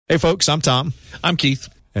Hey, folks, I'm Tom. I'm Keith.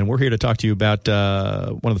 And we're here to talk to you about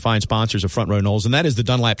one of the fine sponsors of Front Row Noles, and that is the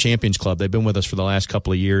Dunlap Champions Club. They've been with us for the last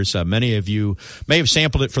couple of years. Many of you may have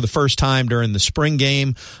sampled it for the first time during the spring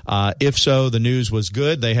game. If so, the news was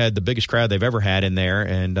good. They had the biggest crowd they've ever had in there,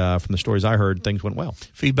 and from the stories I heard, things went well.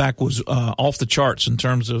 Feedback was off the charts in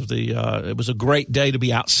terms of it was a great day to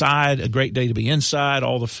be outside, a great day to be inside,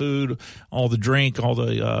 all the food, all the drink, all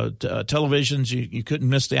the televisions. You couldn't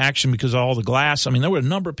miss the action because of all the glass. I mean, there were a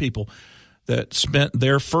number of people that spent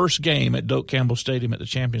their first game at Doak Campbell Stadium at the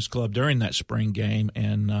Champions Club during that spring game,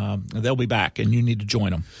 and they'll be back, and you need to join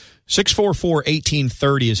them.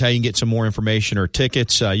 644-1830 is how you can get some more information or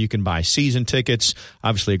tickets. You can buy season tickets.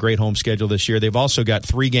 Obviously, a great home schedule this year. They've also got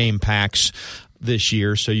 3-game packs this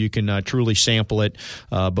year, so you can truly sample it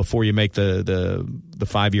before you make the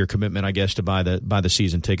 5-year commitment, I guess, to buy the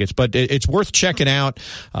season tickets. But it's worth checking out.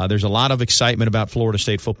 There's a lot of excitement about Florida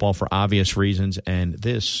State football for obvious reasons, and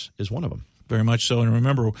this is one of them. Very much so. And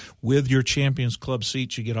remember, with your Champions Club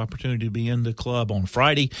seats, you get opportunity to be in the club on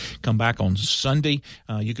Friday, come back on Sunday.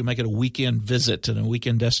 You can make it a weekend visit and a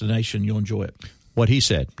weekend destination. You'll enjoy it. What he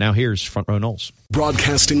said. Now here's Front Row Noles.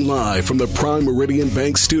 Broadcasting live from the Prime Meridian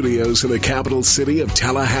Bank Studios in the capital city of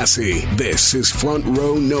Tallahassee. This is Front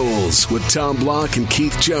Row Noles with Tom Block and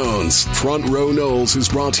Keith Jones. Front Row Noles is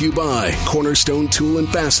brought to you by Cornerstone Tool and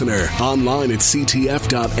Fastener. Online at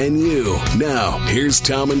ctf.nu. Now, here's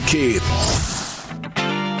Tom and Keith.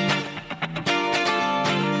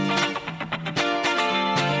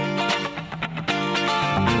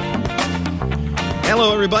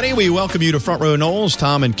 Hello, everybody. We welcome you to Front Row Noles.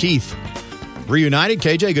 Tom and Keith reunited.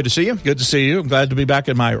 KJ, good to see you. Good to see you. I'm glad to be back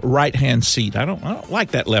in my right-hand seat. I don't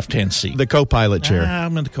like that left-hand seat. The co-pilot chair.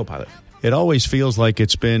 I'm in the co-pilot. It always feels like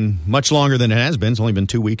it's been much longer than it has been. It's only been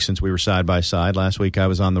 2 weeks since we were side by side. Last week I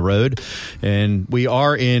was on the road, and we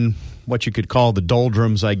are in what you could call the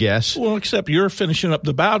doldrums, I guess. Well, except you're finishing up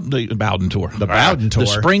the Bowden tour. The Bowden tour. The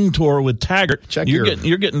spring tour with Taggart.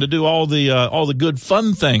 You're getting to do all the good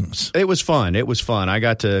fun things. It was fun. I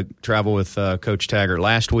got to travel with Coach Taggart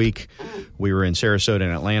last week. We were in Sarasota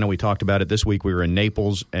and Atlanta. We talked about it. This week we were in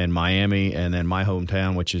Naples and Miami, and then my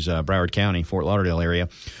hometown, which is Broward County, Fort Lauderdale area,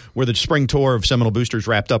 where the spring tour of Seminole Boosters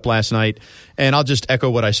wrapped up last night. And I'll just echo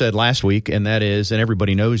what I said last week, and that is, and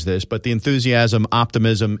everybody knows this, but the enthusiasm,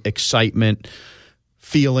 optimism, excitement,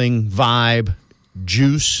 feeling, vibe,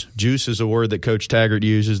 juice is a word that Coach Taggart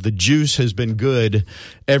uses. The juice has been good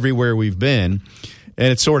everywhere we've been. And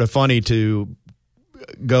it's sort of funny to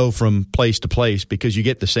go from place to place because you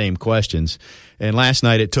get the same questions. And last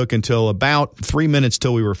night it took until about 3 minutes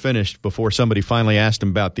till we were finished before somebody finally asked him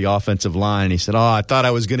about the offensive line. And he said, I thought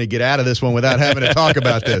I was going to get out of this one without having to talk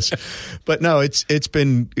about this. But no, it's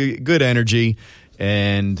been good energy.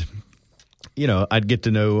 And, you know, I got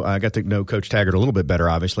to know Coach Taggart a little bit better,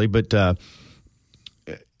 obviously, but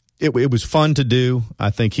it was fun to do.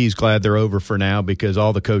 I think he's glad they're over for now because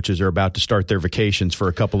all the coaches are about to start their vacations for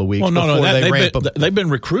a couple of weeks. They've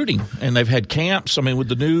been recruiting, and they've had camps. I mean, with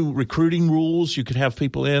the new recruiting rules, you could have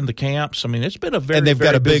people in the camps. I mean, it's been a very, and they've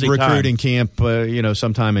got a big recruiting time. Camp,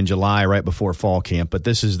 sometime in July, right before fall camp. But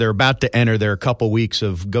they're about to enter their couple weeks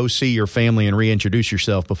of go see your family and reintroduce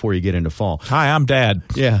yourself before you get into fall. Hi, I'm Dad.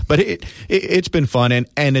 Yeah, but it's been fun,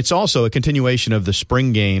 and it's also a continuation of the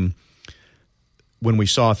spring game. When we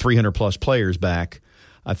saw 300-plus players back,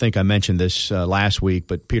 I think I mentioned this last week,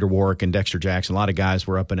 but Peter Warwick and Dexter Jackson, a lot of guys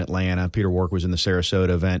were up in Atlanta. Peter Warwick was in the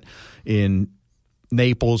Sarasota event. In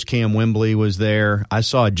Naples, Cam Wembley was there. I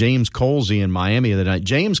saw James Colsey in Miami the other night.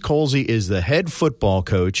 James Colsey is the head football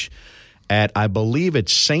coach at, I believe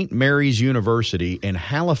it's St. Mary's University in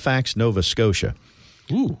Halifax, Nova Scotia.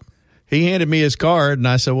 Ooh. He handed me his card, and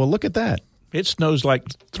I said, well, look at that. It snows like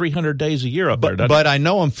 300 days a year up there, but I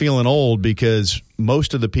know I'm feeling old because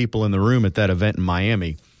most of the people in the room at that event in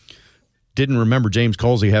Miami didn't remember James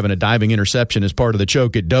Colsey having a diving interception as part of the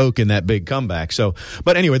choke at Doak in that big comeback. So,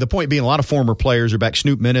 but anyway, the point being, a lot of former players are back.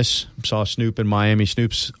 Snoop Minnis, saw Snoop in Miami.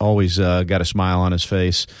 Snoop's always got a smile on his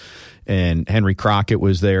face. And Henry Crockett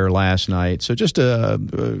was there last night. So just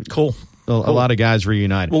cool. A lot of guys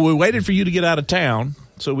reunited. Well, we waited for you to get out of town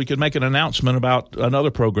so we could make an announcement about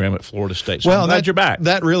another program at Florida State. So I'm glad you're back.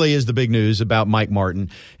 That really is the big news about Mike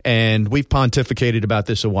Martin. And we've pontificated about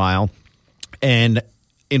this a while. And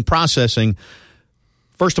in processing,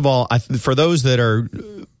 first of all, for those that are,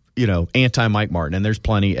 anti-Mike Martin, and there's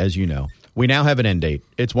plenty, as you know, we now have an end date.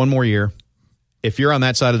 It's one more year. If you're on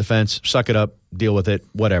that side of the fence, suck it up, deal with it,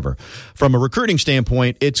 whatever. From a recruiting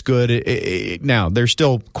standpoint, it's good. Now, there's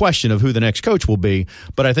still question of who the next coach will be,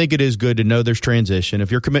 but I think it is good to know there's transition. If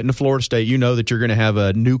you're committing to Florida State, you know that you're going to have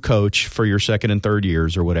a new coach for your second and third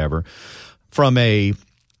years or whatever. From a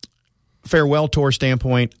farewell tour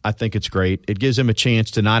standpoint, I think it's great. It gives him a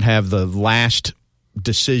chance to not have the last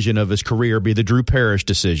decision of his career be the Drew Parrish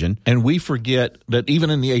decision. And we forget that even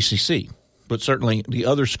in the ACC, but certainly the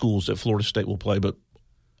other schools that Florida State will play, but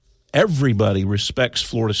everybody respects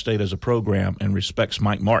Florida State as a program and respects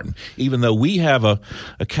Mike Martin. Even though we have a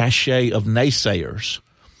cachet of naysayers,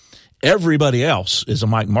 everybody else is a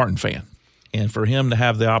Mike Martin fan. And for him to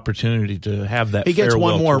have the opportunity to have that, he gets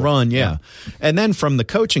one more tour. run, yeah. And then from the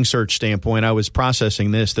coaching search standpoint, I was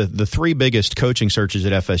processing this. The three biggest coaching searches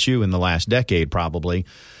at FSU in the last decade probably,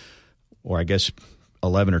 or I guess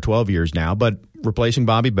 11 or 12 years now, but replacing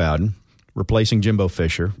Bobby Bowden, replacing Jimbo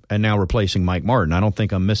Fisher, and now replacing Mike Martin. I don't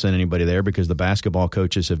think I'm missing anybody there because the basketball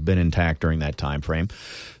coaches have been intact during that time frame.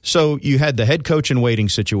 So you had the head coach in waiting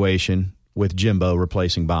situation with Jimbo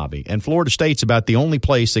replacing Bobby. And Florida State's about the only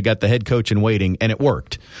place that got the head coach in waiting, and it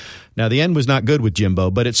worked. Now, the end was not good with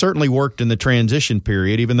Jimbo, but it certainly worked in the transition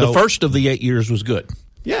period, even though the first of the 8 years was good.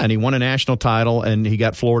 Yeah, and he won a national title, and he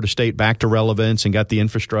got Florida State back to relevance and got the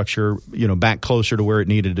infrastructure, back closer to where it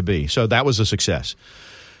needed to be. So that was a success.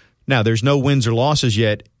 Now, there's no wins or losses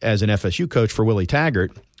yet as an FSU coach for Willie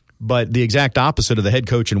Taggart, but the exact opposite of the head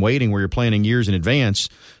coach in waiting where you're planning years in advance,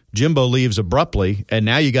 Jimbo leaves abruptly, and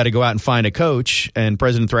now you got to go out and find a coach, and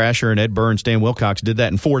President Thrasher and Ed Burns, Stan Wilcox did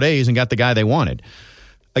that in 4 days and got the guy they wanted.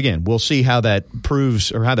 Again, we'll see how that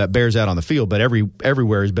proves or how that bears out on the field, but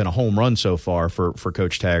everywhere has been a home run so far for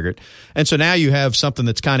Coach Taggart. And so now you have something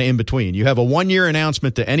that's kind of in between. You have a one-year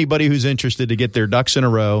announcement to anybody who's interested to get their ducks in a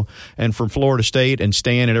row, and from Florida State and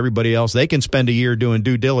Stan and everybody else, they can spend a year doing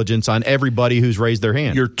due diligence on everybody who's raised their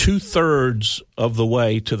hand. You're 2/3 of the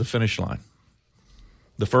way to the finish line.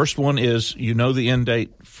 The first one is the end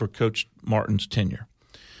date for Coach Martin's tenure.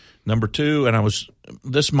 Number two,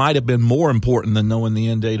 this might have been more important than knowing the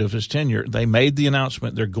end date of his tenure. They made the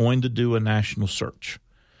announcement they're going to do a national search.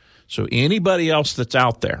 So anybody else that's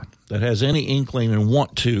out there that has any inkling and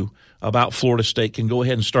want to about Florida State can go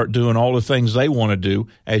ahead and start doing all the things they want to do,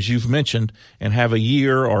 as you've mentioned, and have a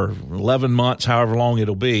year or 11 months, however long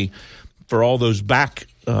it'll be, for all those back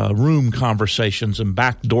room conversations and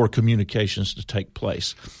backdoor communications to take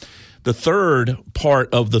place. The third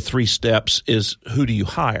part of the 3 steps is who do you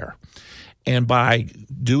hire? And by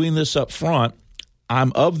doing this up front,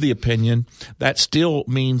 I'm of the opinion that still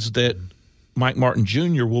means that Mike Martin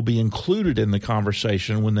Jr. will be included in the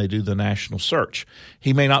conversation when they do the national search.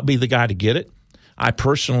 He may not be the guy to get it. I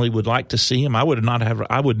personally would like to see him. I would not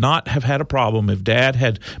have had a problem if Dad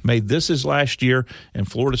had made this his last year and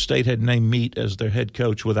Florida State had named Meat as their head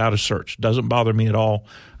coach without a search. Doesn't bother me at all.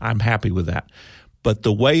 I'm happy with that. But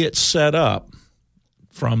the way it's set up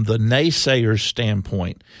from the naysayers'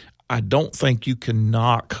 standpoint, I don't think you can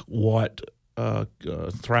knock what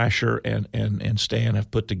Thrasher and Stan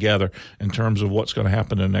have put together in terms of what's going to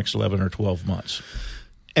happen in the next 11 or 12 months.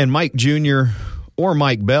 And Mike Jr. or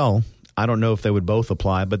Mike Bell, I don't know if they would both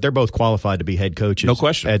apply, but they're both qualified to be head coaches. No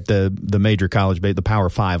question. At the major college, the Power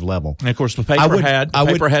 5 level. And, of course, the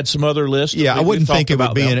paper had some other lists. Yeah, I wouldn't think it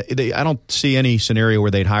would be I don't see any scenario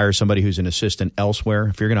where they'd hire somebody who's an assistant elsewhere.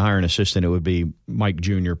 If you're going to hire an assistant, it would be Mike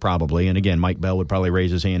Jr. probably. And, again, Mike Bell would probably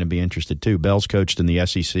raise his hand and be interested too. Bell's coached in the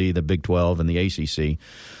SEC, the Big 12, and the ACC.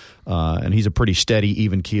 And he's a pretty steady,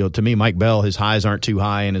 even keel. To me, Mike Bell, his highs aren't too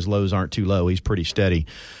high and his lows aren't too low. He's pretty steady.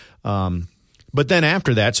 But then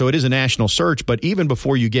after that, so it is a national search, but even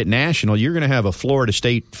before you get national, you're going to have a Florida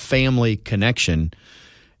State family connection.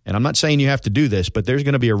 And I'm not saying you have to do this, but there's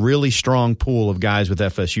going to be a really strong pool of guys with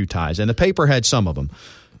FSU ties. And the paper had some of them.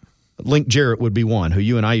 Link Jarrett would be one, who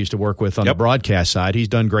you and I used to work with on the broadcast side. He's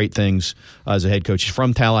done great things as a head coach. He's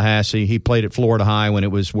from Tallahassee. He played at Florida High when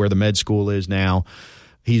it was where the med school is now.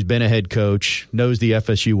 He's been a head coach, knows the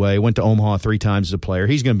FSU way, went to Omaha 3 times as a player.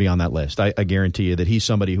 He's going to be on that list. I guarantee you that he's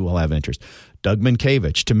somebody who will have interest. Doug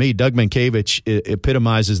Minkiewicz. To me, Doug Minkiewicz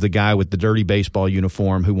epitomizes the guy with the dirty baseball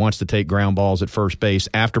uniform who wants to take ground balls at first base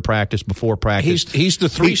after practice, before practice. He's the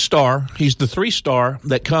 3-star. He's the 3-star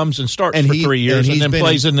that comes and starts for 3 years and then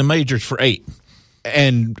plays in the majors for 8.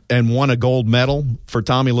 And won a gold medal for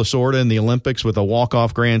Tommy Lasorda in the Olympics with a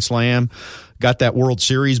walk-off grand slam. Got that World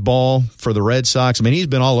Series ball for the Red Sox. I mean, he's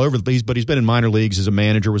been all over the place, but he's been in minor leagues as a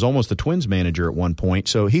manager, was almost the Twins manager at one point,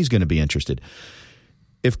 so he's going to be interested.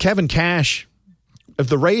 If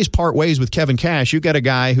the Rays part ways with Kevin Cash, you got a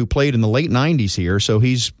guy who played in the late 90s here, so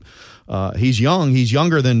he's young. He's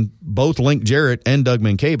younger than both Link Jarrett and Doug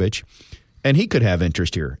Minkiewicz, and he could have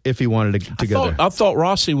interest here if he wanted to go there. I thought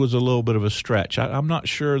Rossi was a little bit of a stretch. I'm not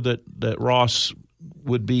sure that Ross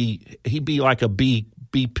would be – he'd be like a B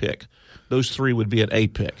pick those three would be an A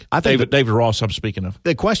pick. I think David Ross, I'm speaking of.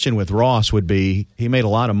 The question with Ross would be, he made a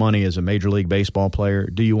lot of money as a Major League Baseball player.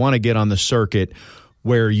 Do you want to get on the circuit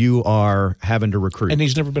where you are having to recruit? And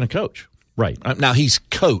he's never been a coach. Right. Now, he's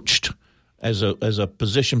coached as a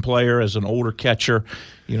position player, as an older catcher,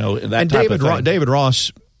 that type of thing. David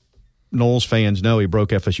Ross, Noles fans know he broke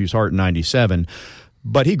FSU's heart in '97.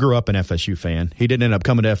 But he grew up an FSU fan. He didn't end up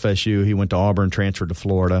coming to FSU. He went to Auburn, transferred to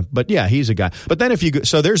Florida. But, yeah, he's a guy. But then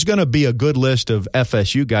so there's going to be a good list of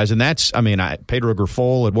FSU guys, and that's, Pedro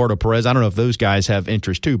Grifol, Eduardo Perez, I don't know if those guys have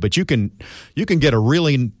interest too, but you can get a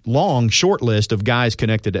really long, short list of guys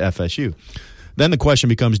connected to FSU. Then the question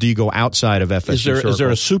becomes, do you go outside of FSU? Is there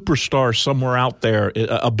a superstar somewhere out there,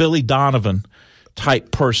 a Billy Donovan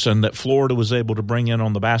type person that Florida was able to bring in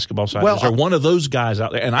on the basketball side? Is there one of those guys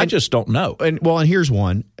out there? And I just don't know. And here's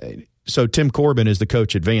one. So Tim Corbin is the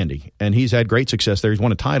coach at Vandy, and he's had great success there. He's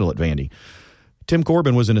won a title at Vandy. Tim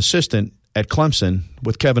Corbin was an assistant at Clemson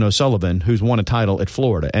with Kevin O'Sullivan, who's won a title at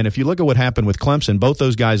Florida. And if you look at what happened with Clemson, both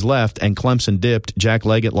those guys left, and Clemson dipped. Jack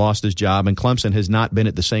Leggett lost his job, and Clemson has not been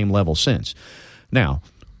at the same level since. Now,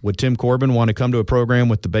 would Tim Corbin want to come to a program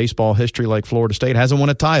with the baseball history like Florida State? Hasn't won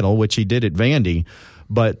a title, which he did at Vandy,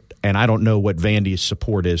 and I don't know what Vandy's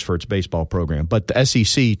support is for its baseball program. But the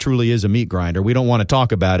SEC truly is a meat grinder. We don't want to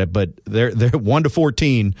talk about it, but they're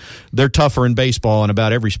 1-14. They're tougher in baseball and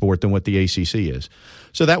about every sport than what the ACC is.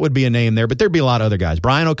 So that would be a name there, but there'd be a lot of other guys.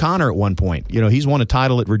 Brian O'Connor at one point. He's won a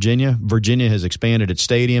title at Virginia. Virginia has expanded its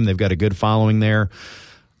stadium. They've got a good following there.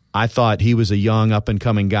 I thought he was a young,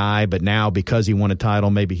 up-and-coming guy, but now because he won a title,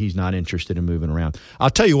 maybe he's not interested in moving around. I'll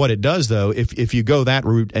tell you what it does, though. If you go that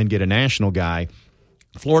route and get a national guy,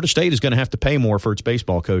 Florida State is going to have to pay more for its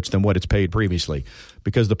baseball coach than what it's paid previously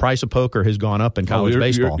because the price of poker has gone up in college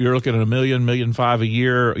baseball. You're looking at $1 million, $1.5 million a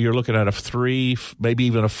year. You're looking at a 3, maybe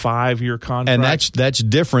even a 5-year contract. And that's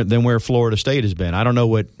different than where Florida State has been. I don't know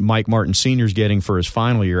what Mike Martin Sr. is getting for his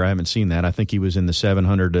final year. I haven't seen that. I think he was in the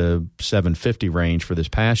 $700 to $750 range for this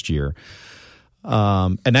past year.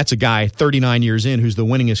 And that's a guy 39 years in who's the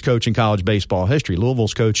winningest coach in college baseball history.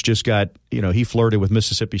 Louisville's coach just got, he flirted with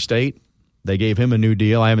Mississippi State. They gave him a new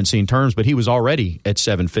deal. I haven't seen terms, but he was already at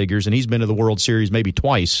 7 figures, and he's been to the World Series maybe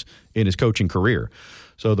twice in his coaching career.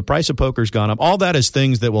 So the price of poker's gone up. All that is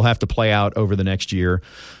things that will have to play out over the next year.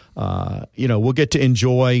 We'll get to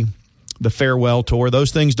enjoy the farewell tour. Those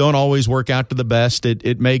things don't always work out to the best.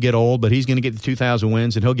 It may get old, but he's going to get the 2,000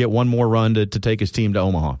 wins, and he'll get one more run to take his team to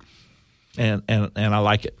Omaha. And I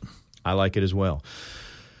like it. I like it as well.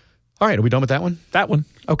 All right, are we done with that one? That one.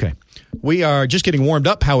 Okay. We are just getting warmed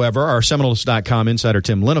up, however. Our Seminoles.com insider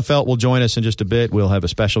Tim Linnefelt will join us in just a bit. We'll have a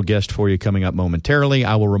special guest for you coming up momentarily.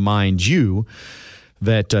 I will remind you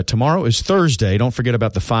that tomorrow is Thursday. Don't forget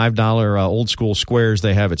about the $5 old school squares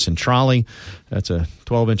they have at Centrale. That's a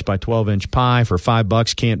 12-inch by 12-inch pie for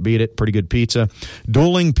 $5. Can't beat it. Pretty good pizza.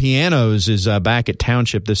 Dueling Pianos is back at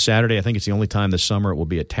Township this Saturday. I think it's the only time this summer it will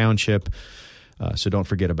be at Township. So don't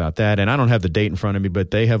forget about that. And I don't have the date in front of me, but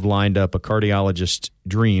they have lined up a cardiologist's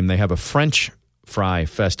dream. They have a French fry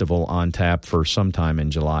festival on tap for sometime in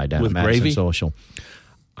July down with at Madison gravy? Social.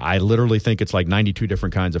 I literally think it's like 92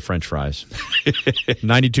 different kinds of French fries.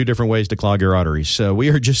 92 different ways to clog your arteries. So we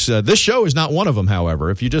are just this show is not one of them, however.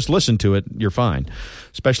 If you just listen to it, you're fine.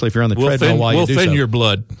 Especially if you're on the treadmill while you do so. We'll thin your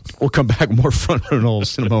blood. We'll come back with more Front Row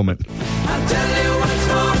Noles in a moment. I'll tell you what's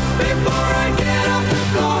wrong before I get off the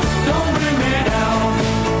floor. Don't bring me down.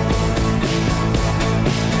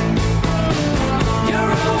 You're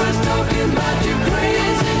always talking about your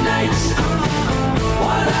crazy nights.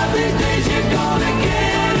 One of these days you're gonna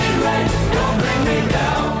get it right. Don't bring me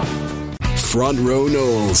down. Front Row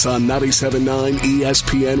Noles on 97.9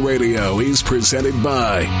 ESPN Radio is presented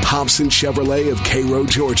by Hobson Chevrolet of Cairo,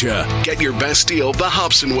 Georgia. Get your best deal the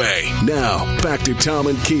Hobson way. Now, back to Tom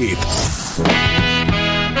and Keith.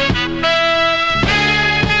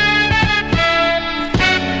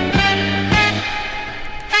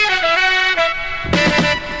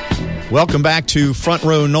 Welcome back to Front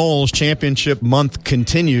Row Noles. Championship month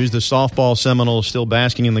continues. The softball Seminoles still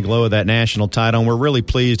basking in the glow of that national title. And we're really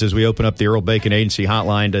pleased as we open up the Earl Bacon Agency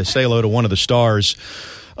hotline to say hello to one of the stars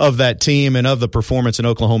of that team and of the performance in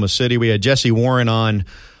Oklahoma City. We had Jesse Warren on,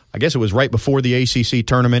 I guess it was right before the ACC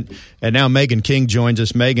tournament. And now Megan King joins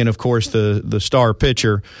us. Megan, of course, the star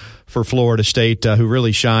pitcher for Florida State, who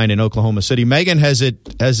really shined in Oklahoma City. Megan, has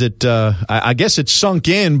it? I guess it's sunk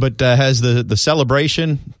in, but has the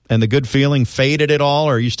celebration and the good feeling faded at all,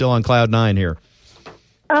 or are you still on cloud nine here?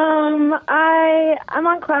 I'm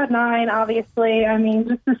on cloud nine, obviously. I mean,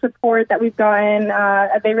 just the support that we've gotten,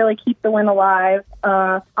 they really keep the win alive.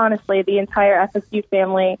 Honestly, the entire FSU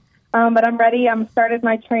family But I'm ready. I'm started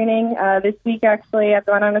my training this week, actually. I've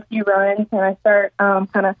gone on a few runs, and I start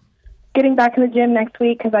kind of getting back in the gym next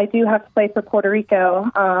week because I do have to play for Puerto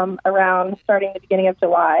Rico around starting the beginning of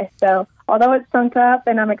July. So although it's sunk up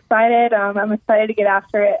and I'm excited to get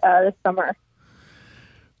after it this summer.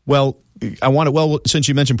 Well, since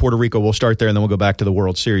you mentioned Puerto Rico, we'll start there and then we'll go back to the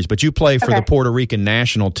World Series. But you play for the Puerto Rican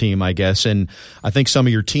national team, I guess, and I think some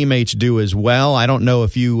of your teammates do as well. I don't know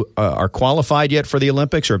if you are qualified yet for the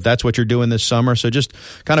Olympics or if that's what you're doing this summer. So just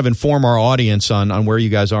kind of inform our audience on where you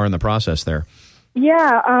guys are in the process there.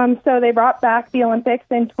 Yeah, so they brought back the Olympics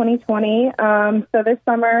in 2020. So this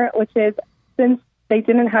summer, which is since they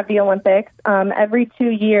didn't have the Olympics, every 2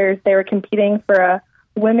 years they were competing for a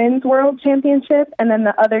Women's World Championship, and then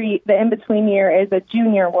the in-between year is a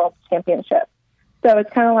Junior World Championship. So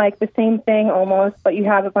it's kind of like the same thing almost, but you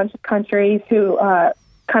have a bunch of countries who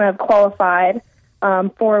kind of qualified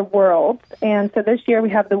for Worlds. And so this year we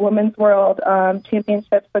have the Women's World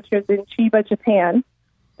Championships, which is in Chiba, Japan.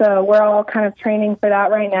 So we're all kind of training for that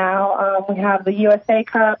right now. We have the USA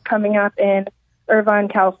Cup coming up in Irvine,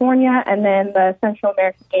 California, and then the Central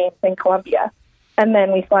American Games in Colombia. And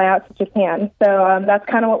then we fly out to Japan. So that's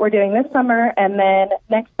kind of what we're doing this summer. And then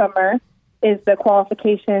next summer is the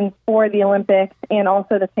qualifications for the Olympics and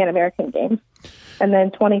also the Pan American Games. And then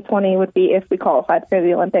 2020 would be if we qualified for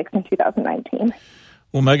the Olympics in 2019.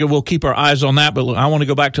 Well, Megan, we'll keep our eyes on that, but I want to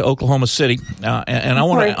go back to Oklahoma City, and I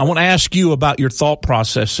want to ask you about your thought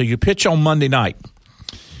process. So you pitch on Monday night,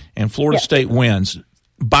 and Florida State wins.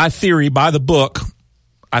 By theory, by the book,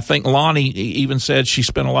 I think Lonnie even said she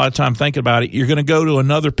spent a lot of time thinking about it. You're going to go to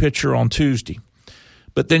another pitcher on Tuesday,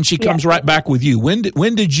 but then she comes right back with you. When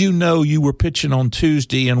did you know you were pitching on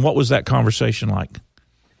Tuesday, and what was that conversation like?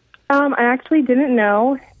 I actually didn't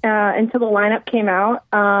know until the lineup came out.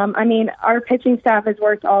 I mean, our pitching staff has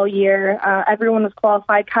worked all year. Everyone was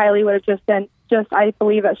qualified. Kylie would have I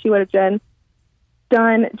believe that she would have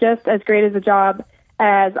done just as great as a job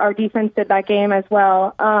as our defense did that game as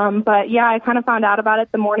well. But yeah, I kind of found out about it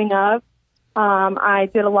the morning of. I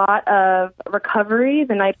did a lot of recovery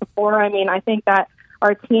the night before. I mean, I think that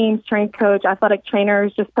our team, strength coach, athletic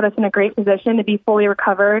trainers just put us in a great position to be fully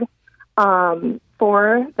recovered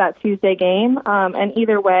for that Tuesday game. And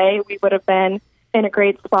either way, we would have been in a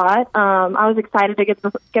great spot. I was excited to get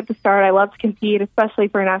the start. I love to compete, especially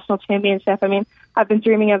for a national championship. I mean, I've been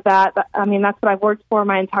dreaming of that. I mean, that's what I've worked for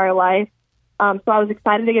my entire life. So I was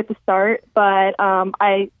excited to get the start, but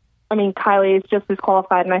I mean, Kylie is just as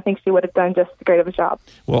qualified, and I think she would have done just as great of a job.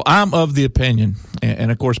 Well, I'm of the opinion,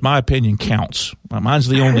 and of course my opinion counts. Mine's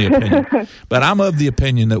the only opinion. But I'm of the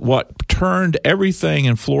opinion that what turned everything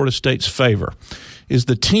in Florida State's favor is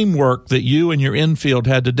the teamwork that you and your infield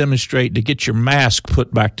had to demonstrate to get your mask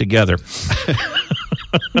put back together.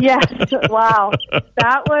 Yes, wow.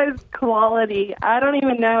 That was quality. I don't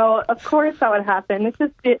even know. Of course that would happen. It's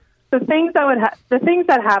just the things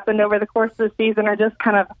that happened over the course of the season are just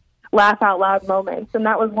kind of laugh out loud moments, and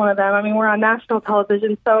that was one of them. I mean, we're on national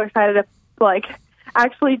television, so excited to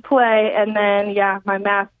actually play, and then my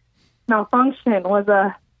mask malfunction was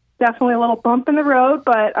definitely a little bump in the road,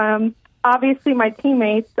 but obviously my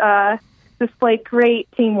teammates displayed great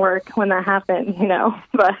teamwork when that happened,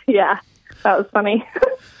 But yeah, that was funny.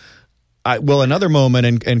 Well, another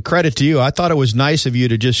moment, and credit to you, I thought it was nice of you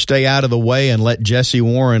to just stay out of the way and let Jesse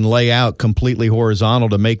Warren lay out completely horizontal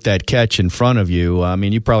to make that catch in front of you. I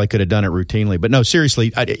mean, you probably could have done it routinely. But no,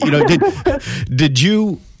 seriously, did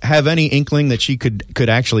you have any inkling that she could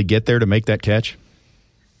actually get there to make that catch?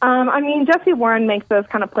 I mean, Jesse Warren makes those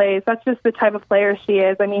kind of plays. That's just the type of player she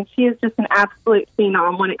is. I mean, she is just an absolute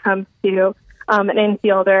phenom when it comes to an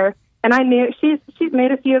infielder. And I knew she's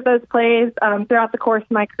made a few of those plays throughout the course of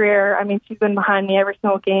my career. I mean, she's been behind me every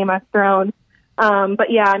single game I've thrown. But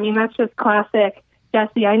yeah, I mean, that's just classic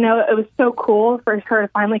Jessie. I know it was so cool for her to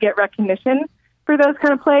finally get recognition for those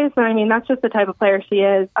kind of plays. And I mean, that's just the type of player she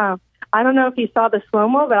is. I don't know if you saw the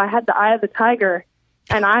slow-mo, but I had the eye of the tiger.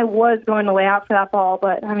 And I was going to lay out for that ball,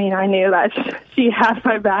 but, I mean, I knew that she had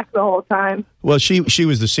my back the whole time. Well, she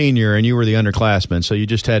was the senior, and you were the underclassman, so you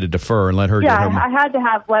just had to defer and let her get her moment. Yeah, I had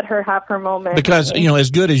to let her have her moment. Because,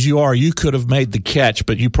 as good as you are, you could have made the catch,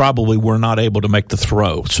 but you probably were not able to make the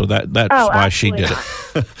throw, so that's why she did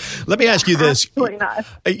it. Let me ask you this. Absolutely not.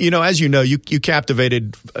 As you know, you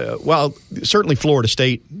captivated, certainly Florida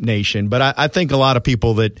State Nation, but I think a lot of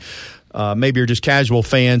people that maybe are just casual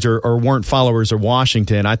fans or weren't followers of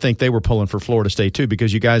Washington, I think they were pulling for Florida State too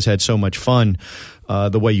because you guys had so much fun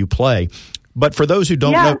the way you play. But for those who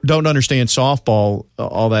don't understand softball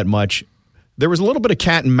all that much, there was a little bit of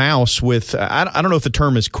cat and mouse with, I don't know if the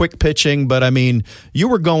term is quick pitching, but I mean, you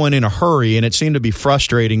were going in a hurry and it seemed to be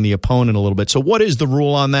frustrating the opponent a little bit. So what is the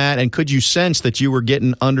rule on that? And could you sense that you were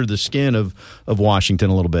getting under the skin of Washington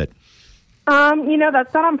a little bit?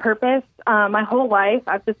 That's not on purpose. My whole life,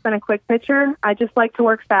 I've just been a quick pitcher. I just like to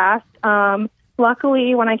work fast.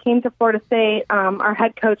 Luckily, when I came to Florida State, our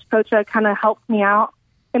head coach, Kocha, kind of helped me out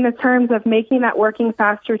in the terms of making that working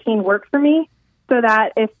fast routine work for me, so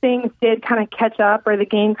that if things did kind of catch up or the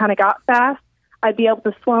game kind of got fast, I'd be able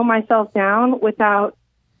to slow myself down without,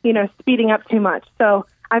 speeding up too much. So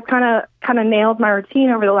I've kind of nailed my routine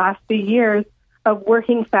over the last few years of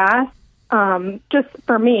working fast, just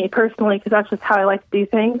for me personally, because that's just how I like to do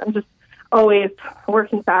things. I'm just always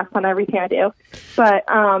working fast on everything I do. But,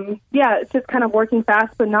 it's just kind of working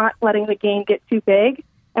fast, but not letting the game get too big.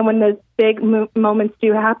 And when those big moments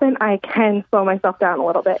do happen, I can slow myself down a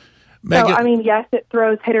little bit. Megan, So, yes, it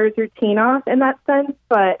throws hitters' routine off in that sense,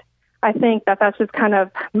 but I think that's just kind of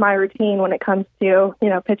my routine when it comes to,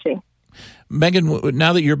 pitching. Megan,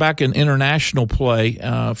 now that you're back in international play,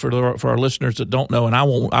 for our listeners that don't know, and I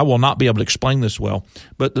will not be able to explain this well,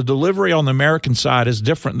 but the delivery on the American side is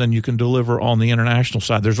different than you can deliver on the international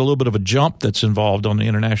side. There's a little bit of a jump that's involved on the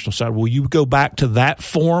international side. Will you go back to that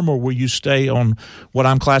form, or will you stay on what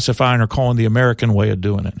I'm classifying or calling the American way of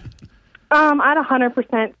doing it? I'd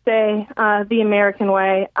 100% say the American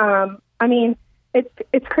way.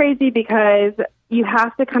 It's crazy because you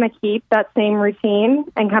have to kind of keep that same routine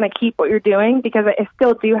and kind of keep what you're doing, because I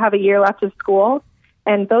still do have a year left of school,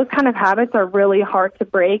 and those kind of habits are really hard to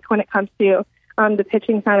break when it comes to the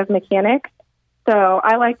pitching side of mechanics. So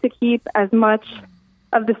I like to keep as much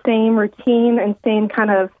of the same routine and same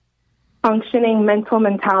kind of functioning mental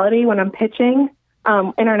mentality when I'm pitching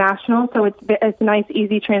international, so it's a nice,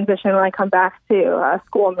 easy transition when I come back to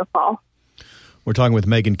school in the fall. We're talking with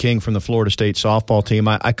Megan King from the Florida State softball team.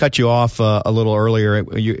 I cut you off a little earlier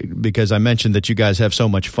because I mentioned that you guys have so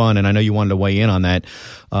much fun, and I know you wanted to weigh in on that.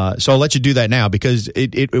 So I'll let you do that now, because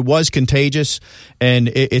it was contagious, and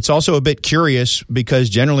it's also a bit curious, because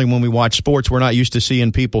generally when we watch sports, we're not used to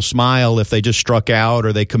seeing people smile if they just struck out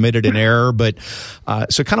or they committed an error. But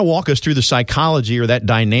so kind of walk us through the psychology or that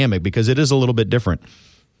dynamic, because it is a little bit different.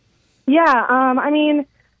 Yeah,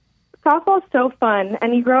 softball is so fun,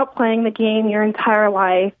 and you grow up playing the game your entire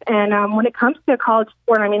life. And when it comes to a college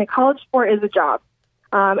sport, a college sport is a job.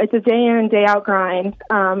 It's a day in and day out grind.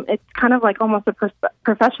 It's kind of like almost a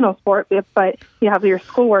professional sport, but you have your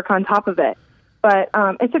schoolwork on top of it. But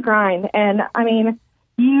it's a grind. And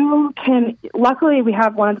luckily we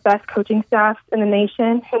have one of the best coaching staffs in the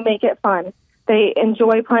nation who make it fun. They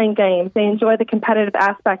enjoy playing games. They enjoy the competitive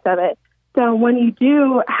aspect of it. So when you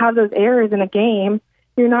do have those errors in a game,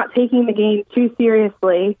 you're not taking the game too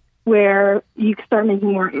seriously, where you start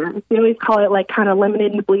making more errors. We always call it kind of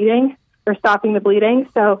limiting the bleeding or stopping the bleeding.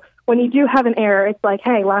 So when you do have an error, it's like,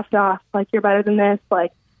 hey, left off, you're better than this.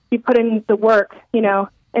 You put in the work, in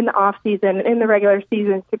the off season, in the regular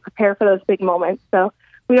season, to prepare for those big moments. So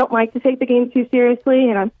we don't like to take the game too seriously,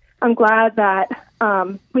 and I'm glad that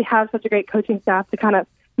we have such a great coaching staff to kind of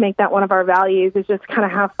make that one of our values, is just kind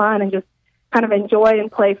of have fun and just kind of enjoy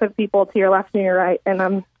and play for the people to your left and your right.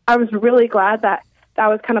 And I was really glad that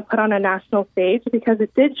was kind of put on a national stage, because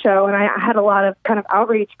it did show, and I had a lot of kind of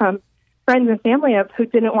outreach from friends and family who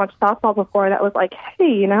didn't watch softball before, that was like,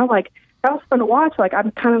 hey, that was fun to watch.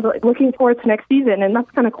 I'm kind of looking forward to next season, and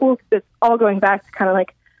that's kind of cool, because it's all going back to kind of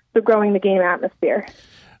the growing the game atmosphere.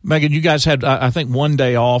 Megan, you guys had, I think, one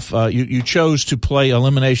day off. You chose to play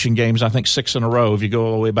elimination games, I think 6 in a row, if you go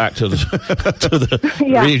all the way back to the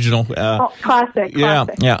yeah. regional. Classic.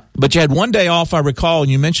 Yeah. But you had one day off, I recall,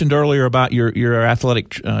 and you mentioned earlier about your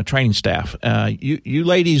athletic training staff. You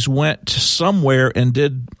ladies went somewhere and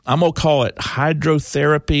did, I'm going to call it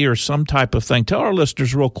hydrotherapy or some type of thing. Tell our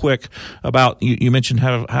listeners real quick about, you mentioned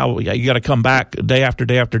how you got to come back day after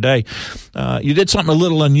day after day. You did something a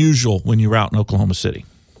little unusual when you were out in Oklahoma City.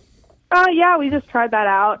 Yeah, we just tried that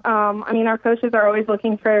out. Our coaches are always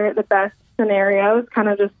looking for the best scenarios, kind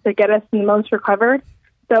of just to get us the most recovered.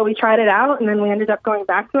 So we tried it out, and then we ended up going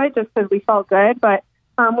back to it just because we felt good. But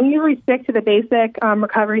we usually stick to the basic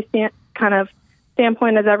recovery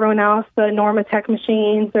standpoint as everyone else, the Normatec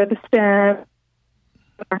machines or the stem,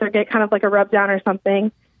 or get kind of like a rub down or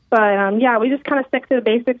something. But, we just kind of stick to the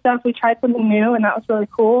basic stuff. We tried something new, and that was really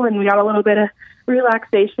cool, and we got a little bit of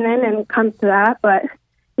relaxation in, and it comes to that. But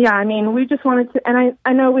yeah, we just wanted to, and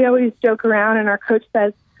I know we always joke around, and our coach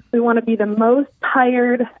says we want to be the most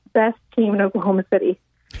tired, best team in Oklahoma City.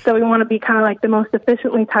 So we want to be kind of like the most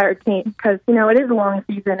efficiently tired team, because, it is a long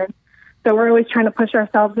season, and So we're always trying to push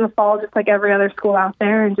ourselves in the fall, just like every other school out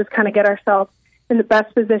there, and just kind of get ourselves in the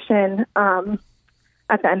best position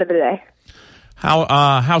at the end of the day.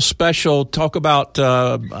 How special? Talk about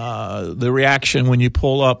the reaction when you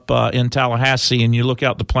pull up in Tallahassee and you look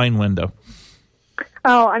out the plane window.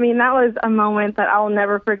 Oh, I mean, that was a moment that I'll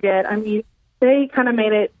never forget. I mean, they kind of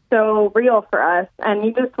made it so real for us, and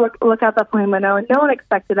you just look out the plane window, and no one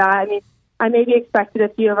expected that. I mean, I maybe expected a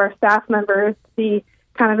few of our staff members to be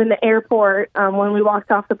kind of in the airport when we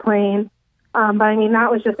walked off the plane. But I mean,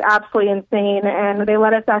 that was just absolutely insane. And they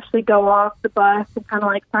let us actually go off the bus and kind of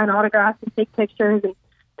like sign autographs and take pictures and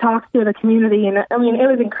talk to the community. And I mean, it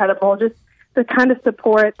was incredible. Just the kind of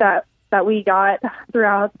support that we got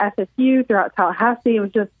throughout FSU, throughout Tallahassee. It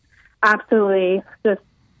was just absolutely just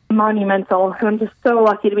monumental. And I'm just so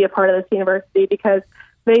lucky to be a part of this university because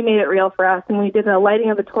they made it real for us. And we did a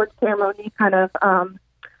lighting of the torch ceremony kind of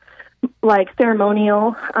like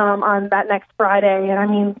ceremonial on that next Friday. And I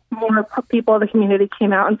mean, more people of the community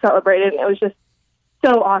came out and celebrated. And it was just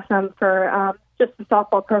so awesome for just the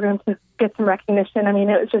softball program to get some recognition. I mean,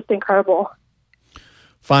 it was just incredible.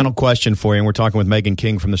 Final question for you, and we're talking with Megan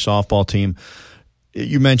King from the softball team.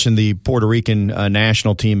 You mentioned the Puerto Rican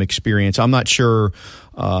national team experience. I'm not sure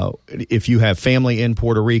if you have family in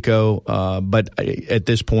Puerto Rico, but at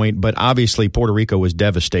this point, but obviously Puerto Rico was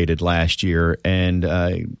devastated last year. And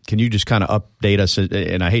can you just kind of update us?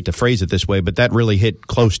 And I hate to phrase it this way, but that really hit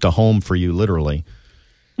close to home for you, literally.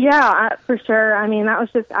 Yeah, for sure. I mean, that was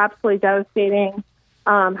just absolutely devastating.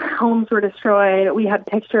 Homes were destroyed. We had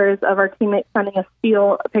pictures of our teammates sending us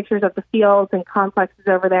pictures of the fields and complexes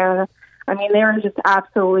over there. I mean, they were just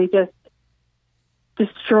absolutely just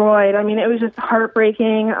destroyed. I mean, it was just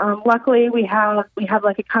heartbreaking. Luckily, we have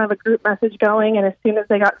like a kind of a group message going, and as soon as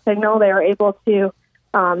they got signal, they were able to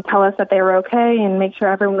tell us that they were okay and make sure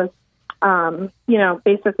everyone was,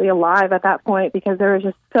 basically alive at that point because there was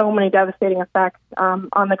just so many devastating effects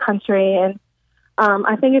on the country. And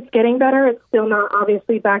I think it's getting better. It's still not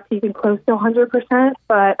obviously back to even close to 100%,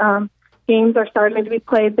 but games are starting to be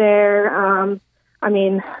played there. I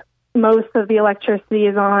mean, most of the electricity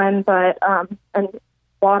is on, but and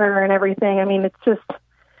water and everything. I mean, it's just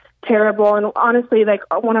terrible. And honestly, like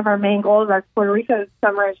one of our main goals at Puerto Rico this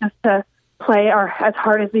summer is just to play as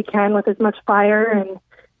hard as we can with as much fire and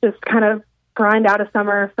just kind of grind out a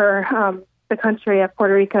summer for the country of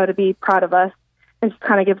Puerto Rico to be proud of us and just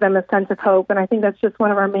kind of give them a sense of hope. And I think that's just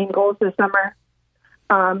one of our main goals this summer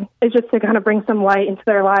is just to kind of bring some light into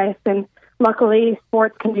their life. And luckily,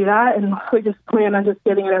 sports can do that, and we just plan on just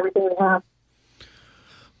giving it everything we have.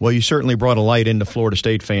 Well, you certainly brought a light into Florida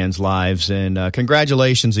State fans' lives, and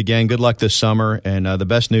congratulations again. Good luck this summer, and the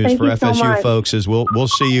best news for FSU folks is we'll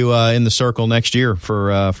see you in the circle next year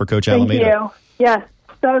for Coach Alameda. Thank you. Yes,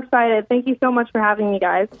 so excited. Thank you so much for having me,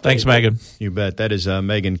 guys. Thanks, Megan. You bet. That is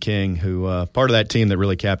Megan King, who part of that team that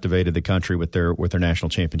really captivated the country with their national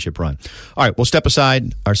championship run. All right, we'll step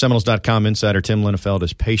aside. Our Seminoles.com insider Tim Linnefeld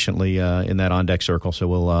is patiently in that on-deck circle, so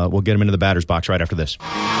we'll get him into the batter's box right after this.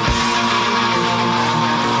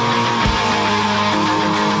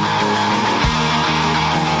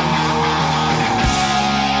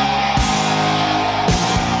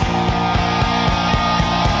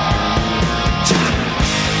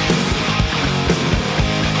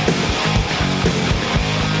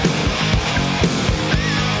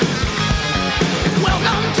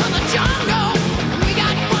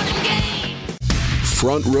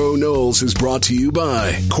 Front Row Knowles is brought to you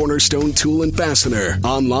by Cornerstone Tool and Fastener.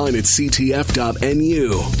 Online at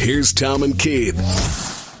ctf.nu. Here's Tom and Keith.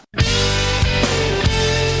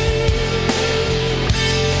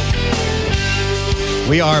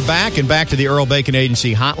 We are back to the Earl Bacon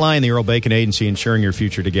Agency hotline, the Earl Bacon Agency, ensuring your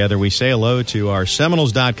future together. We say hello to our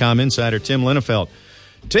Seminoles.com insider, Tim Linnefeld.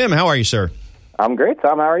 Tim, how are you, sir? I'm great,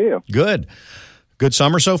 Tom. How are you? Good. Good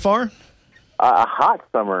summer so far? A hot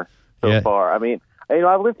summer so far. I mean,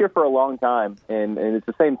 I've lived here for a long time, and it's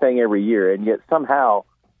the same thing every year, and yet somehow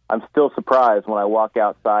I'm still surprised when I walk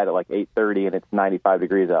outside at like 8:30 and it's 95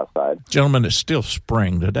 degrees outside. Gentlemen, it's still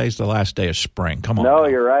spring. Today's the last day of spring. Come on. No,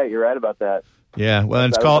 you're right. You're right about that. Yeah, well,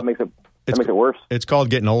 that makes it worse. It's called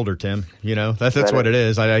getting older, Tim. You know, that's what it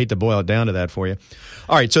is. I hate to boil it down to that for you.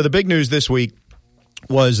 All right, so the big news this week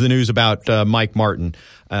was the news about Mike Martin.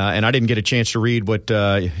 And I didn't get a chance to read what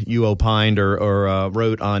you opined or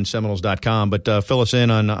wrote on Seminoles.com, but fill us in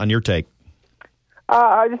on your take.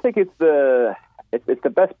 I just think it's the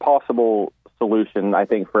best possible solution, I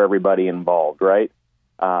think, for everybody involved, right?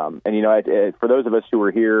 And, for those of us who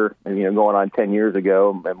were here, going on 10 years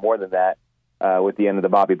ago and more than that, with the end of the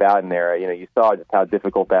Bobby Bowden era, you saw just how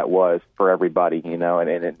difficult that was for everybody, and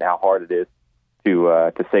how hard it is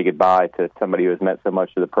to say goodbye to somebody who has meant so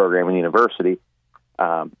much to the program and the university.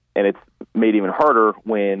 And it's made even harder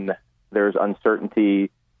when there's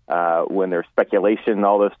uncertainty, when there's speculation,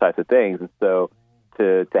 all those types of things. And so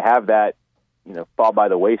to have that, fall by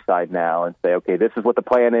the wayside now and say, okay, this is what the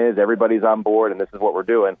plan is, everybody's on board, and this is what we're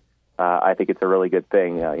doing, I think it's a really good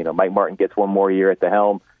thing. Mike Martin gets one more year at the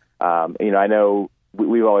helm. I know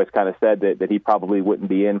we've always kind of said that he probably wouldn't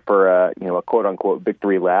be in for a quote-unquote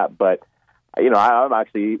victory lap, but I'm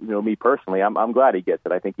actually, me personally, I'm glad he gets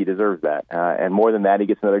it. I think he deserves that. And more than that, he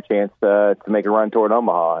gets another chance to make a run toward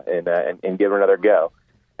Omaha and give it another go.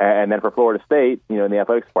 And then for Florida State, in the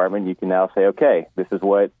athletics department, you can now say, okay, this is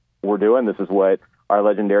what we're doing. This is what our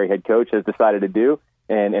legendary head coach has decided to do,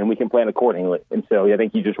 and we can plan accordingly. And so I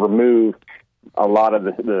think you just remove a lot of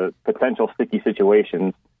the potential sticky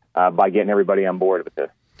situations by getting everybody on board with this.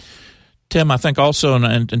 Tim, I think also,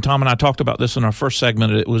 and Tom and I talked about this in our first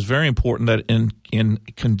segment, it was very important that in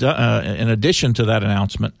addition to that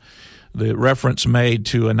announcement, the reference made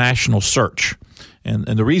to a national search. And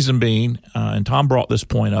the reason being, and Tom brought this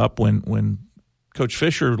point up, when Coach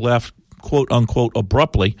Fisher left, quote unquote,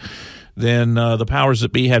 abruptly, then the powers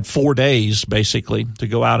that be had 4 days basically to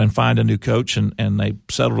go out and find a new coach, and they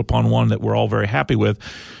settled upon one that we're all very happy with.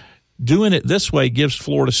 Doing it this way gives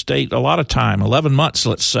Florida State a lot of time, 11 months,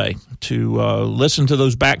 let's say, to listen to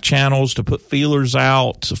those back channels, to put feelers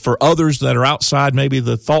out for others that are outside maybe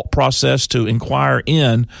the thought process to inquire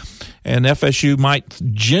in. And FSU might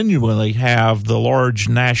genuinely have the large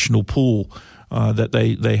national pool that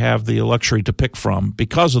they have the luxury to pick from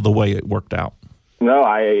because of the way it worked out. No,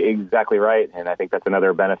 exactly right. And I think that's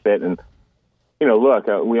another benefit. And look,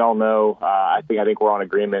 we all know, I think we're on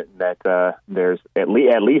agreement that there's at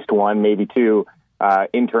least one, maybe two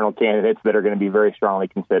internal candidates that are going to be very strongly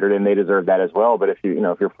considered, and they deserve that as well. But if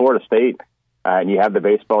you're Florida State and you have the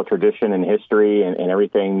baseball tradition and history and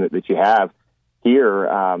everything that you have here,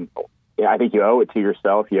 I think you owe it to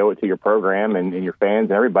yourself, you owe it to your program and your fans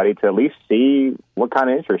and everybody to at least see what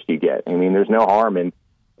kind of interest you get. I mean, there's no harm in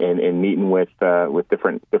meeting with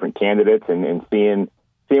different candidates and seeing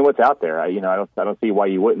what's out there. I don't see why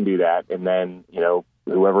you wouldn't do that. And then,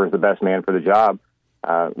 whoever is the best man for the job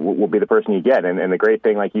will be the person you get. And the great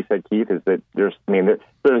thing, like you said, Keith, is that there's going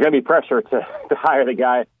to be pressure to hire the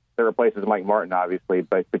guy that replaces Mike Martin, obviously,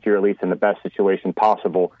 but you're at least in the best situation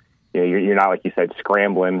possible. You're not, like you said,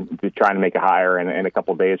 scrambling to trying to make a hire in a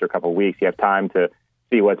couple of days or a couple of weeks. You have time to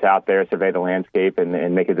see what's out there, survey the landscape,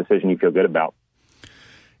 and make a decision you feel good about.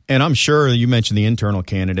 And I'm sure you mentioned the internal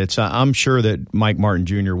candidates. I'm sure that Mike Martin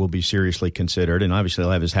Jr. will be seriously considered, and obviously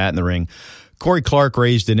he'll have his hat in the ring. Corey Clark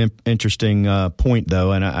raised an interesting point,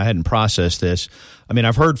 though, and I hadn't processed this. I mean,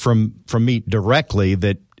 I've heard from Meat directly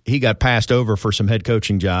that he got passed over for some head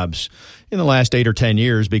coaching jobs in the last 8 or 10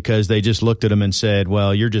 years because they just looked at him and said,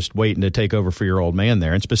 well, you're just waiting to take over for your old man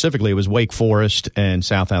there. And specifically, it was Wake Forest and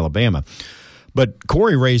South Alabama. But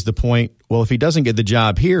Corey raised the point, well, if he doesn't get the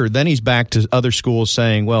job here, then he's back to other schools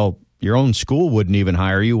saying, well, your own school wouldn't even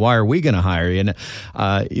hire you. Why are we going to hire you? And,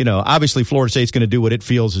 obviously Florida State's going to do what it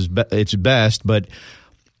feels is it's best. But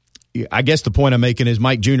I guess the point I'm making is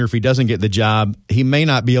Mike Jr., if he doesn't get the job, he may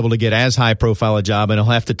not be able to get as high profile a job, and he'll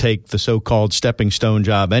have to take the so-called stepping stone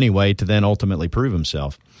job anyway to then ultimately prove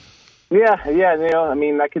himself. Yeah.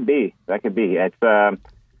 That could be. It's,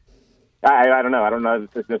 I don't know. I don't know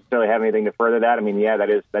if this necessarily have anything to further that. I mean, yeah, that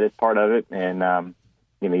is part of it. And,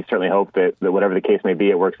 you certainly hope that whatever the case may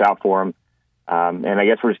be, it works out for him. And I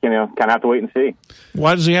guess we're just going to kind of have to wait and see.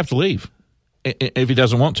 Why does he have to leave if he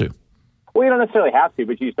doesn't want to? Well, you don't necessarily have to,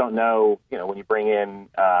 but you just don't know, when you bring in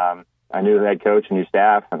a new head coach and new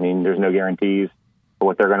staff, I mean, there's no guarantees for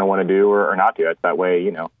what they're going to want to do or not do. It's that way,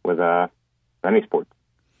 with any sport.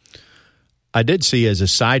 I did see as a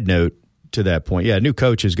side note to that point, a new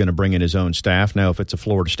coach is going to bring in his own staff. Now, if it's a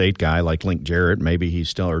Florida State guy like Link Jarrett, maybe he's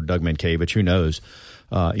still, or Doug Mankiewicz, who knows?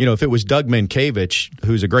 If it was Doug Mankiewicz,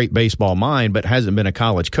 who's a great baseball mind but hasn't been a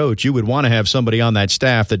college coach, you would want to have somebody on that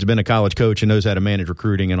staff that's been a college coach and knows how to manage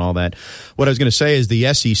recruiting and all that. What I was going to say is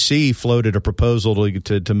the SEC floated a proposal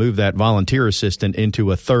to move that volunteer assistant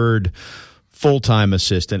into a third full-time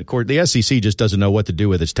assistant. Of course, the SEC just doesn't know what to do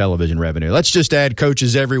with its television revenue. Let's just add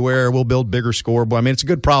coaches everywhere. We'll build bigger scoreboard. I mean, it's a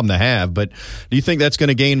good problem to have, but do you think that's going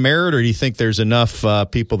to gain merit, or do you think there's enough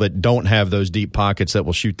people that don't have those deep pockets that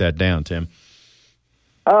will shoot that down, Tim?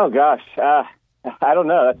 Oh, gosh. I don't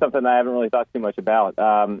know. That's something I haven't really thought too much about.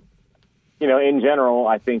 In general,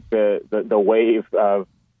 I think the wave of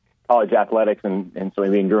college athletics and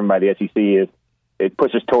certainly being driven by the SEC it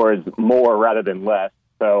pushes towards more rather than less.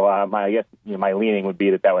 So I guess my leaning would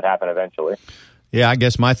be that would happen eventually. Yeah, I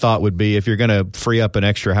guess my thought would be if you're going to free up an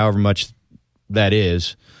extra however much that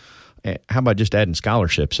is. How about just adding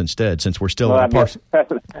scholarships instead, since we're still at a partial?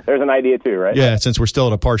 There's an idea too, right? Yeah, since we're still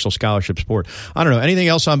at a partial scholarship sport. I don't know anything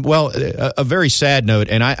else. A very sad note,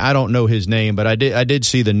 and I don't know his name, but I did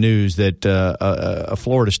see the news that a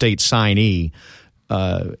Florida State signee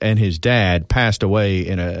and his dad passed away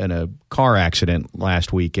in a car accident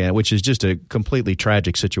last weekend, which is just a completely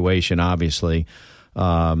tragic situation. Obviously,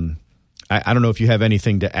 I don't know if you have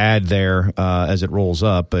anything to add there as it rolls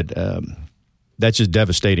up, but. That's just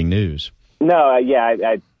devastating news. No, I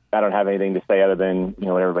don't have anything to say other than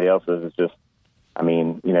what everybody else is. It's just,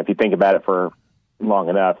 if you think about it for long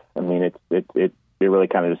enough, it really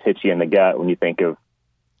kind of just hits you in the gut when you think of,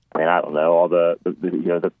 I don't know, all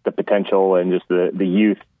the potential and just the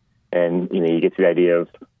youth, and you get to the idea of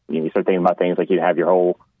you start thinking about things like you have your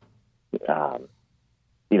whole, have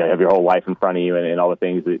your whole life in front of you and all the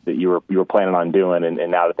things that you were planning on doing, and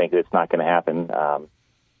now to think that it's not going to happen.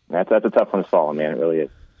 That's a tough one to swallow, man. It really is.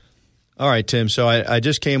 All right, Tim. So I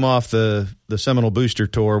just came off the Seminole Booster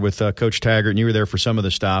Tour with Coach Taggart, and you were there for some of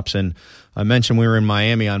the stops. And I mentioned we were in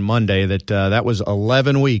Miami on Monday, that was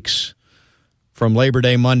 11 weeks from Labor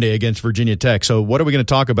Day Monday against Virginia Tech. So what are we going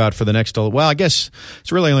to talk about for the next – well, I guess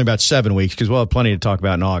it's really only about 7 weeks because we'll have plenty to talk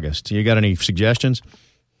about in August. You got any suggestions?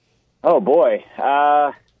 Oh, boy.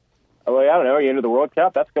 Well, I don't know. Are you into the World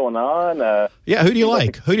Cup? That's going on. Yeah, who do you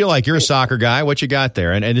like? Who do you like? You're a soccer guy. What you got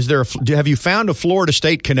there? And is there have you found a Florida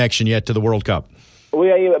State connection yet to the World Cup? Well,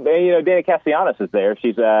 Dana Castellanos is there.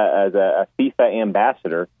 She's as a FIFA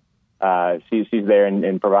ambassador. She's there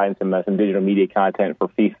and providing some digital media content for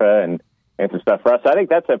FIFA and some stuff for us. So I think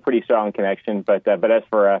that's a pretty strong connection. But as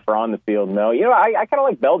for on the field, no. I kind of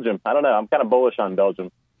like Belgium. I don't know. I'm kind of bullish on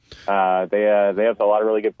Belgium. They have a lot of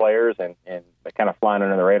really good players and they're kind of flying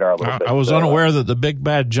under the radar a little bit. I was unaware that the big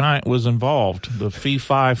bad giant was involved. The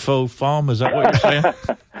fee-fi faux fum. Is that what you're saying?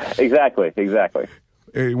 Exactly.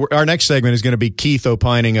 Our next segment is going to be Keith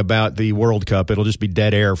opining about the World Cup. It'll just be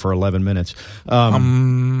dead air for 11 minutes.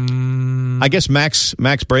 I guess Max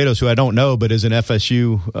Brados, who I don't know, but is an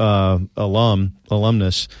FSU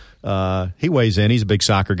alumnus, he weighs in. He's a big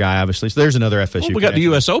soccer guy, obviously. So there's another FSU. Well, we got the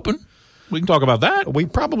U.S. Open. We can talk about that. We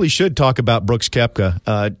probably should talk about Brooks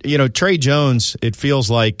Koepka. Trey Jones, it feels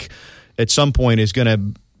like at some point is going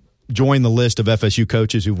to join the list of FSU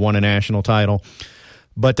coaches who've won a national title.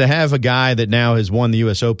 But to have a guy that now has won the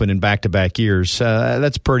U.S. Open in back-to-back years,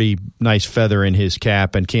 that's a pretty nice feather in his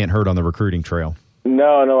cap and can't hurt on the recruiting trail.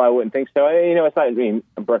 No, I wouldn't think so. It's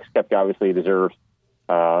not. Brooks Koepka obviously deserves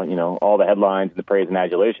all the headlines and the praise and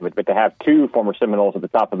adulation, but to have two former Seminoles at the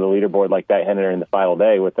top of the leaderboard like that entering the final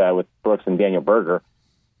day with Brooks and Daniel Berger,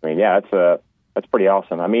 that's pretty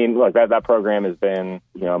awesome. Look, that program has been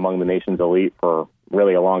among the nation's elite for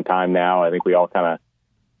really a long time now. I think we all kind of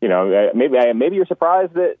maybe you're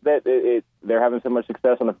surprised that they're having so much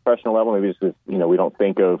success on the professional level. Maybe just because we don't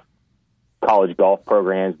think of college golf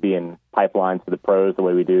programs being pipelines to the pros the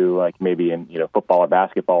way we do, like maybe in football or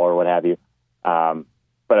basketball or what have you.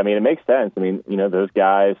 But it makes sense. Those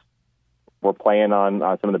guys were playing on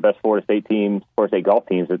some of the best Florida State golf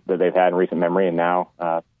teams that they've had in recent memory, and now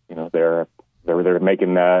they're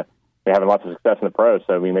making they're having lots of success in the pros.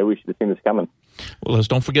 So maybe we should have seen this coming. Well, let's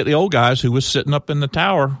don't forget the old guys who was sitting up in the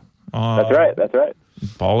tower. That's right.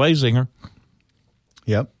 Paul Azinger.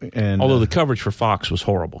 Yep. And although the coverage for Fox was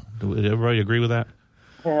horrible. Did everybody agree with that?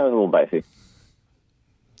 Yeah, it was a little dicey.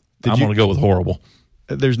 I'm going to go with horrible.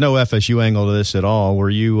 There's no FSU angle to this at all. Were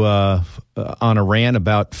you on a rant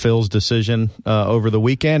about Phil's decision over the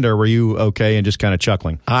weekend, or were you okay and just kind of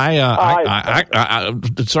chuckling? I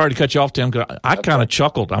sorry to cut you off, Tim. I kind of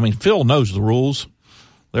chuckled. Phil knows the rules.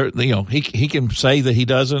 He can say that he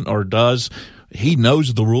doesn't or does. He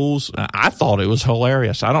knows the rules. I thought it was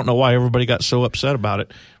hilarious. I don't know why everybody got so upset about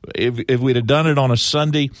it. If we'd have done it on a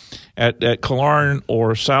Sunday at Killearn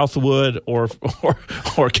or Southwood or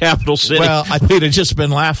Capital City, well, we'd have just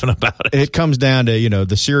been laughing about it. It comes down to,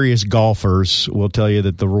 the serious golfers will tell you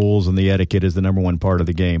that the rules and the etiquette is the number one part of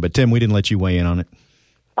the game. But, Tim, we didn't let you weigh in on it.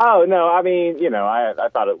 Oh, no. I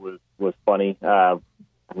thought it was funny.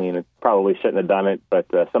 It probably shouldn't have done it, but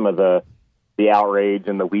some of the outrage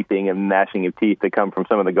and the weeping and gnashing of teeth that come from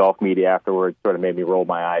some of the golf media afterwards sort of made me roll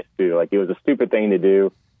my eyes too. Like, it was a stupid thing to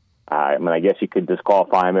do. I guess you could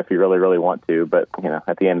disqualify him if you really, really want to, but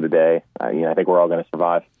at the end of the day, I think we're all going to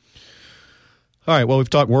survive. All right. Well, we've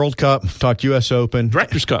talked World Cup, talked U.S. Open,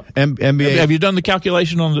 Directors Cup, NBA. Have you done the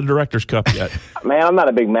calculation on the Directors Cup yet? Man, I'm not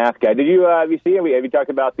a big math guy. Did you? Have you talked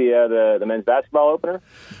about the men's basketball opener?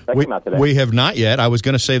 That came out today. We have not yet. I was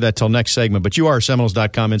going to save that till next segment, but you are a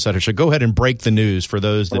Seminoles.com insider, so go ahead and break the news for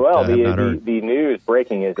those that have not heard. The news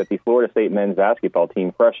breaking is that the Florida State men's basketball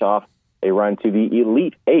team, fresh off a run to the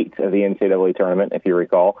Elite Eight of the NCAA tournament, if you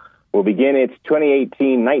recall, will begin its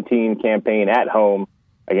 2018-19 campaign at home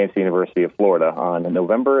against the University of Florida on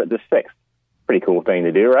November the 6th. Pretty cool thing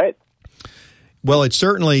to do, right? Well, it's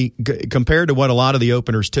certainly, compared to what a lot of the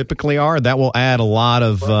openers typically are, that will add a lot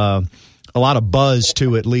of buzz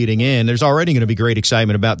to it leading in. There's already going to be great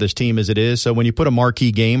excitement about this team as it is. So when you put a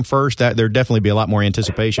marquee game first, there'd definitely be a lot more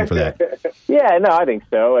anticipation for that. Yeah, no, I think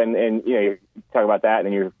so. And you talk about that,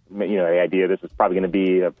 and you're the idea this is probably going to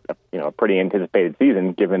be a pretty anticipated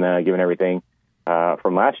season given everything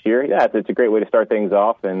from last year. Yeah, it's a great way to start things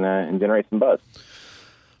off and generate some buzz.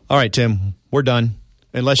 All right, Tim, we're done.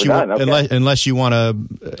 Unless you want to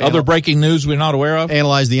other breaking news we're not aware of,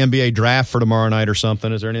 analyze the NBA draft for tomorrow night or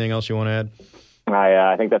something. Is there anything else you want to add?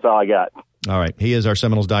 I think that's all I got. All right. He is our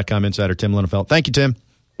Seminoles.com insider, Tim Linenfeld. Thank you, Tim.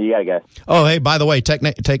 You got it, guys. Oh, hey, by the way, take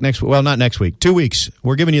next week. Well, not next week. 2 weeks.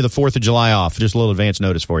 We're giving you the 4th of July off. Just a little advance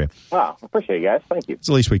notice for you. Wow. Appreciate it, guys. Thank you. It's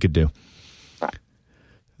the least we could do. Right.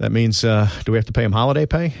 That means, do we have to pay him holiday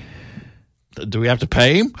pay? Do we have to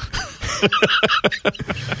pay him?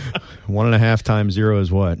 1.5 times 0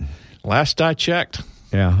 is what? Last I checked.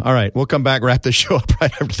 Yeah. All right. We'll come back, wrap this show up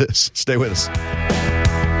right after this. Stay with us.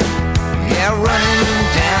 Yeah, running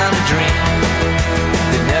down a dream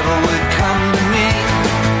that never would come to me.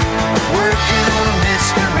 Working on a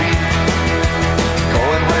mystery,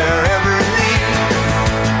 going wherever it leads.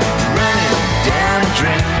 Running down a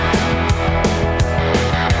dream.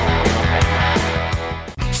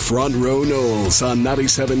 Front Row Knowles on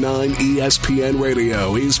 97.9 ESPN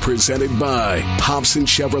Radio is presented by Hobson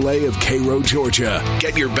Chevrolet of Cairo, Georgia.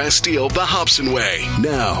 Get your best deal the Hobson way.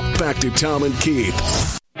 Now, back to Tom and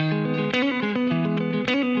Keith.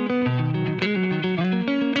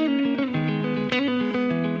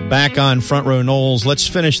 Back on Front Row Knowles. Let's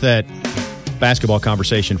finish that basketball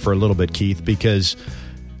conversation for a little bit, Keith, because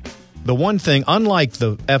the one thing, unlike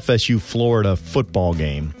the FSU-Florida football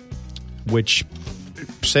game, which,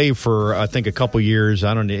 save for, I think, a couple years,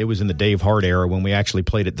 it was in the Dave Hart era when we actually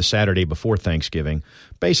played it the Saturday before Thanksgiving.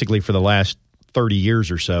 Basically, for the last 30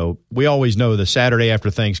 years or so, we always know the Saturday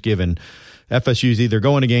after Thanksgiving, FSU's either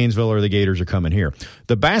going to Gainesville or the Gators are coming here.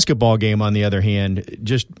 The basketball game, on the other hand,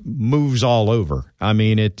 just moves all over. I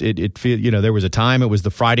mean, there was a time it was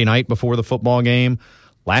the Friday night before the football game.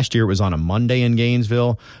 Last year it was on a Monday in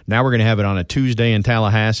Gainesville. Now we're going to have it on a Tuesday in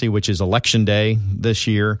Tallahassee, which is Election Day this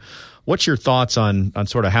year. What's your thoughts on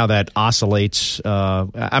sort of how that oscillates?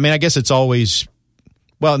 I guess it's always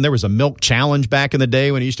 – well, and there was a milk challenge back in the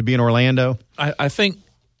day when it used to be in Orlando. I think –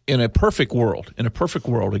 in a perfect world,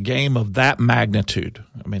 a game of that magnitude,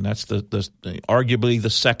 I mean, that's the arguably the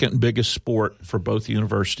second biggest sport for both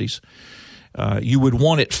universities. You would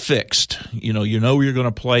want it fixed. You know you're going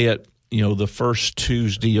to play it, the first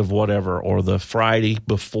Tuesday of whatever, or the Friday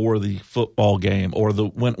before the football game, or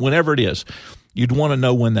whenever it is. You'd want to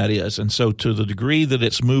know when that is. And so to the degree that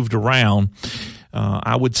it's moved around,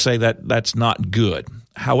 I would say that that's not good.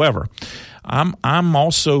 However, I'm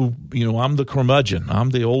also, I'm the curmudgeon. I'm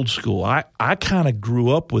the old school. I kind of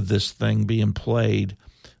grew up with this thing being played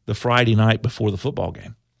the Friday night before the football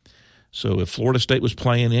game. So if Florida State was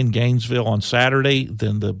playing in Gainesville on Saturday,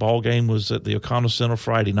 then the ball game was at the O'Connell Center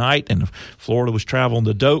Friday night. And if Florida was traveling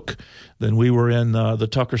to Doak, then we were in the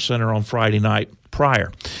Tucker Center on Friday night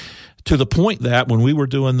prior. To the point that when we were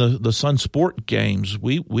doing the Sun Sport games,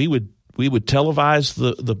 we would televise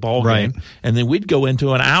the ball game, and then we'd go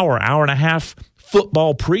into an hour and a half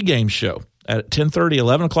football pregame show at 10:30,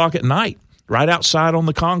 11 o'clock at night, right outside on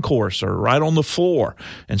the concourse or right on the floor,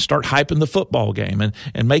 and start hyping the football game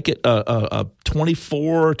and make it a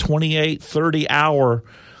 24, 28, 30-hour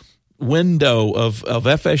window of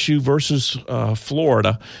FSU versus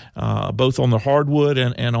Florida, both on the hardwood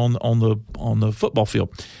and on the football field.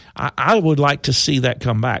 I would like to see that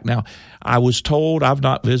come back. Now, I was told, I've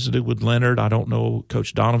not visited with Leonard. I don't know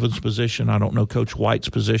Coach Donovan's position. I don't know Coach White's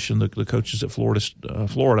position, the coaches at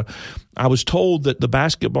Florida. I was told that the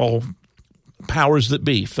basketball powers that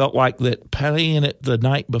be felt like that playing it the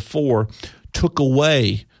night before took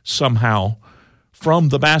away somehow from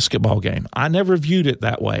the basketball game. I never viewed it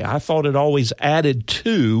that way. I thought it always added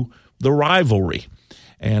to the rivalry.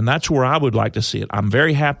 And that's where I would like to see it. I'm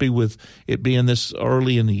very happy with it being this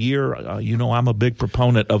early in the year. I'm a big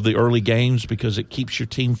proponent of the early games because it keeps your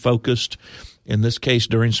team focused. In this case,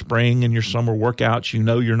 during spring and your summer workouts,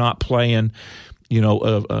 you're not playing,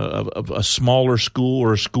 a smaller school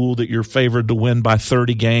or a school that you're favored to win by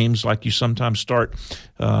 30 games like you sometimes start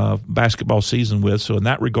basketball season with. So in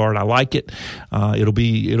that regard, I like it. It'll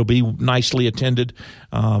be nicely attended.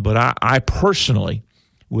 But I personally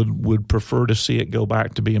would prefer to see it go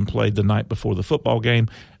back to being played the night before the football game,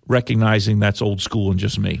 recognizing that's old school and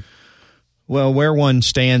just me. Well, where one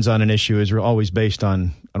stands on an issue is always based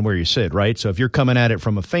on where you sit, right? So if you're coming at it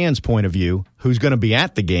from a fan's point of view, who's going to be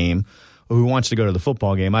at the game, or who wants to go to the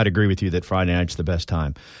football game, I'd agree with you that Friday night's the best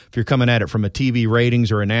time. If you're coming at it from a TV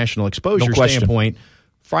ratings or a national exposure standpoint,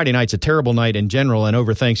 Friday night's a terrible night in general, and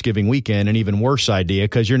over Thanksgiving weekend, an even worse idea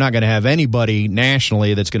because you're not going to have anybody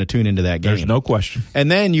nationally that's going to tune into that game. There's no question. And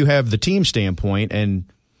then you have the team standpoint, and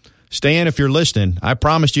Stan, if you're listening, I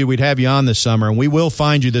promised you we'd have you on this summer, and we will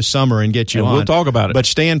find you this summer and get you on. We'll talk about it. But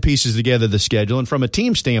Stan pieces together the schedule, and from a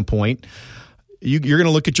team standpoint, you're going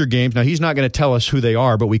to look at your games. Now, he's not going to tell us who they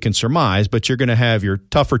are, but we can surmise. But you're going to have your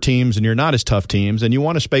tougher teams and your not as tough teams, and you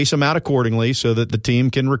want to space them out accordingly so that the team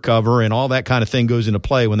can recover and all that kind of thing goes into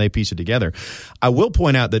play when they piece it together. I will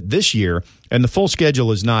point out that this year, and the full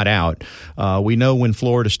schedule is not out, we know when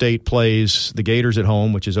Florida State plays the Gators at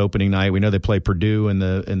home, which is opening night. We know they play Purdue in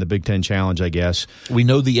the Big Ten Challenge, I guess. We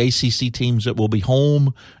know the ACC teams that will be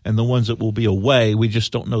home and the ones that will be away. We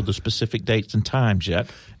just don't know the specific dates and times yet.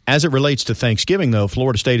 As it relates to Thanksgiving, though,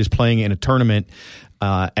 Florida State is playing in a tournament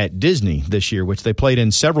at Disney this year, which they played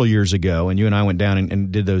in several years ago, and you and I went down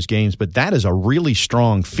and did those games. But that is a really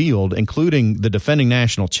strong field, including the defending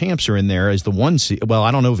national champs are in there as the 1 seed. Well, I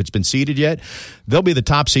don't know if it's been seeded yet. They'll be the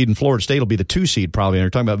top seed, and Florida State will be the 2 seed probably. And they're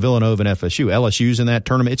talking about Villanova and FSU. LSU's in that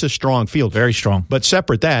tournament. It's a strong field. Very strong. But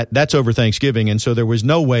separate that's over Thanksgiving, and so there was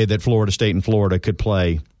no way that Florida State and Florida could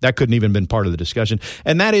play. That couldn't even been part of the discussion.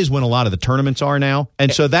 And that is when a lot of the tournaments are now.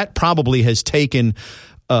 And so that probably has taken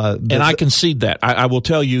and I concede that. I will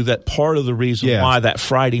tell you that part of the reason why that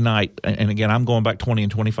Friday night, and again, I'm going back 20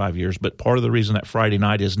 and 25 years, but part of the reason that Friday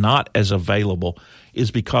night is not as available is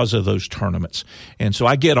because of those tournaments. And so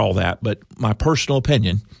I get all that, but my personal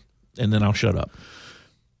opinion, and then I'll shut up.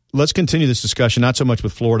 Let's continue this discussion, not so much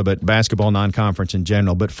with Florida, but basketball non-conference in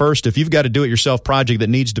general. But first, if you've got a do-it-yourself project that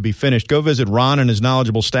needs to be finished, go visit Ron and his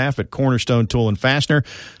knowledgeable staff at Cornerstone Tool and Fastener.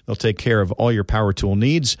 They'll take care of all your power tool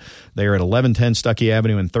needs. They are at 1110 Stuckey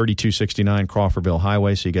Avenue and 3269 Crawfordville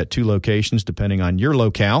Highway, so you got 2 locations depending on your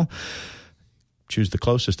locale. Choose the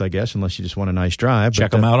closest, I guess, unless you just want a nice drive.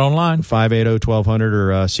 Check them out online. 580-1200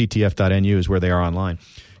 or ctf.nu is where they are online.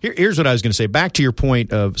 Here's what I was going to say. Back to your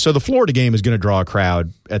point of, so the Florida game is going to draw a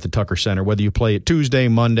crowd at the Tucker Center, whether you play it Tuesday,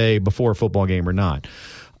 Monday, before a football game or not.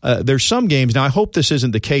 There's some games. Now, I hope this isn't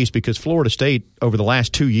the case because Florida State, over the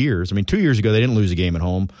last 2 years, 2 years ago, they didn't lose a game at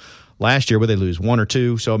home. Last year, would they lose 1 or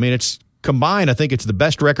 2? So, it's combined, I think it's the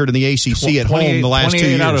best record in the ACC at home the last 2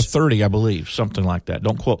 years. 28 out of 30, I believe, something like that.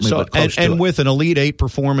 Don't quote me, but close to it. And with an Elite Eight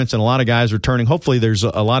performance and a lot of guys returning, hopefully there's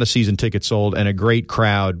a lot of season tickets sold and a great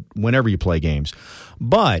crowd whenever you play games.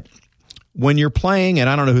 But when you're playing, and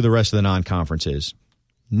I don't know who the rest of the non-conference is,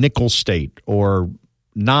 Nicholls State or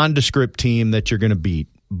nondescript team that you're going to beat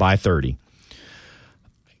by 30,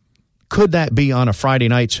 could that be on a Friday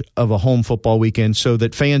night of a home football weekend so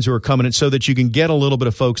that fans who are coming in, so that you can get a little bit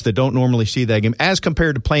of folks that don't normally see that game as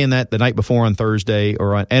compared to playing that the night before on Thursday?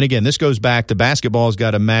 And again, this goes back to basketball's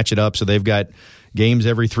got to match it up, so they've got games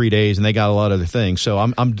every 3 days, and they got a lot of other things. So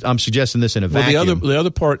I'm suggesting this in a vacuum. The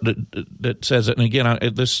other part that says it, and again,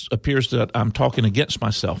 this appears that I'm talking against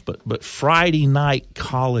myself, but Friday night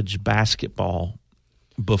college basketball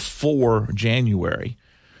before January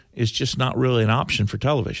is just not really an option for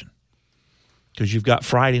television because you've got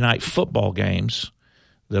Friday night football games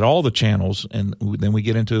that all the channels, and then we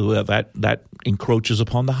get into that encroaches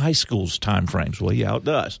upon the high school's time frames. Well, yeah, it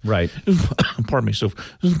does. Right. Pardon me. So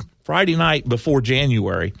Friday night before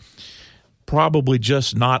January, probably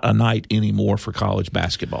just not a night anymore for college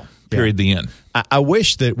basketball, period, the end. I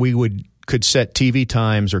wish that we could set TV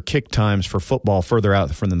times or kick times for football further out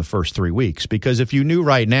than the first 3 weeks, because if you knew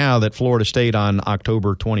right now that Florida State on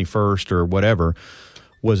October 21st or whatever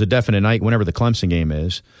was a definite night, whenever the Clemson game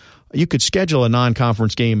is, you could schedule a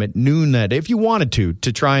non-conference game at noon that day if you wanted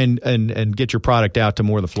to try and get your product out to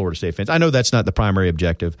more of the Florida State fans. I know that's not the primary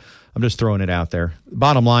objective. I'm just throwing it out there.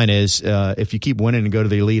 Bottom line is, if you keep winning and go to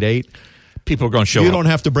the Elite Eight, people are going to show up. You don't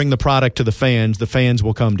have to bring the product to the fans. The fans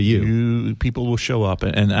will come to you. People will show up.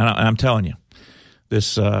 And I'm telling you,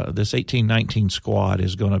 this 18-19 squad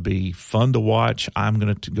is going to be fun to watch. I'm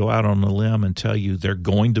going to go out on a limb and tell you they're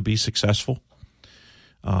going to be successful.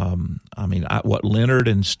 What Leonard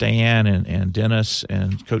and Stan and Dennis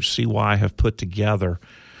and Coach CY have put together,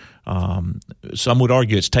 some would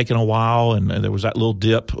argue it's taken a while, and there was that little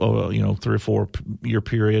dip, 3 or 4 year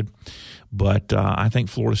period. But I think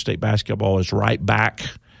Florida State basketball is right back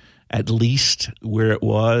at least where it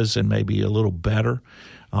was and maybe a little better.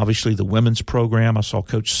 Obviously, the women's program. I saw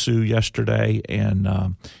Coach Sue yesterday, and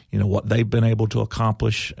what they've been able to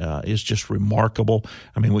accomplish is just remarkable.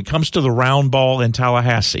 I mean, when it comes to the round ball in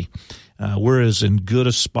Tallahassee, we're as in good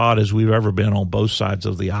a spot as we've ever been on both sides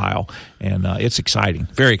of the aisle, and it's exciting,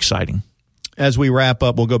 very exciting. As we wrap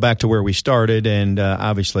up, we'll go back to where we started, and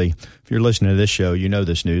obviously, if you're listening to this show, you know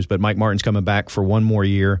this news, but Mike Martin's coming back for one more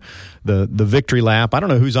year. The victory lap, I don't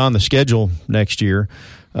know who's on the schedule next year.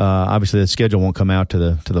 Obviously, the schedule won't come out to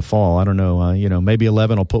the fall. I don't know. Maybe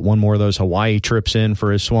 11 will put one more of those Hawaii trips in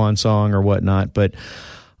for his swan song or whatnot, but,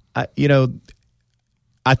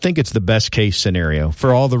 I think it's the best case scenario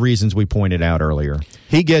for all the reasons we pointed out earlier.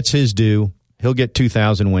 He gets his due. He'll get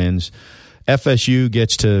 2,000 wins. FSU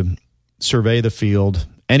gets to survey the field.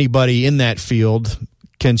 Anybody in that field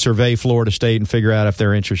can survey Florida State and figure out if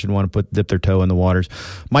they're interested and want to dip their toe in the waters.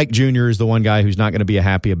 Mike Jr. is the one guy who's not going to be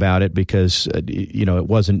happy about it because he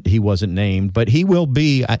wasn't named, but he will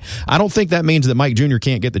be. I don't think that means that Mike Jr.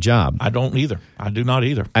 can't get the job. I don't either. I do not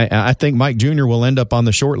either. I think Mike Jr. will end up on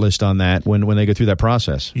the short list on that when they go through that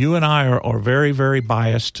process. You and I are very, very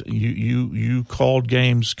biased. You called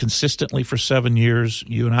games consistently for 7 years.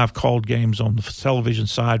 You and I have called games on the television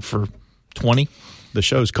side for 20. The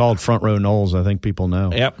show's called Front Row Noles. I think people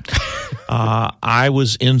know. Yep. I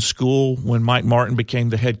was in school when Mike Martin became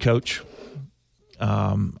the head coach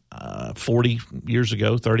 40 years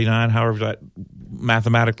ago, 39, however that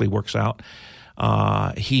mathematically works out.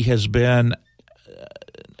 He has been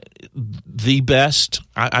the best.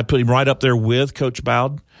 I'd put him right up there with Coach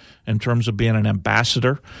Bowden in terms of being an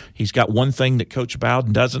ambassador. He's got one thing that Coach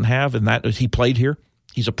Bowden doesn't have, and that is he played here.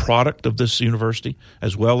 He's a product of this university,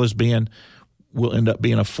 as well as will end up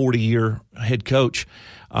being a 40-year head coach.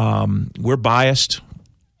 We're biased,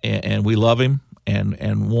 and we love him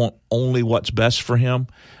and want only what's best for him.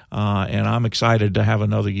 And I'm excited to have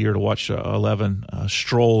another year to watch 11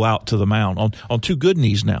 stroll out to the mound on two good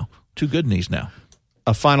knees now.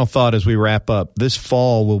 A final thought as we wrap up. This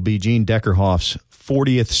fall will be Gene Deckerhoff's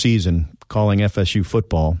 40th season calling FSU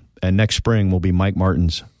football, and next spring will be Mike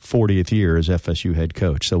Martin's 40th year as FSU head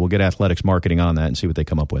coach. So we'll get athletics marketing on that and see what they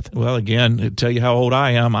come up with. Well, again, to tell you how old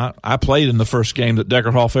I am, I played in the first game that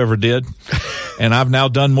Deckerhoff ever did, and I've now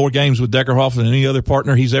done more games with Deckerhoff than any other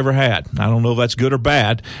partner he's ever had. I don't know if that's good or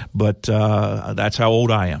bad, but that's how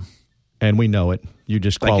old I am. And we know it. You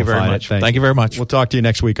just qualified. Thank you very much. Thank you very much. We'll talk to you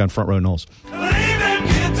next week on Front Row Noles.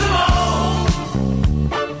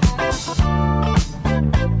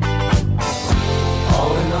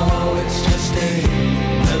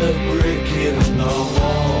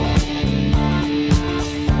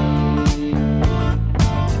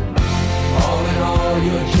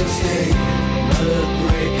 You're just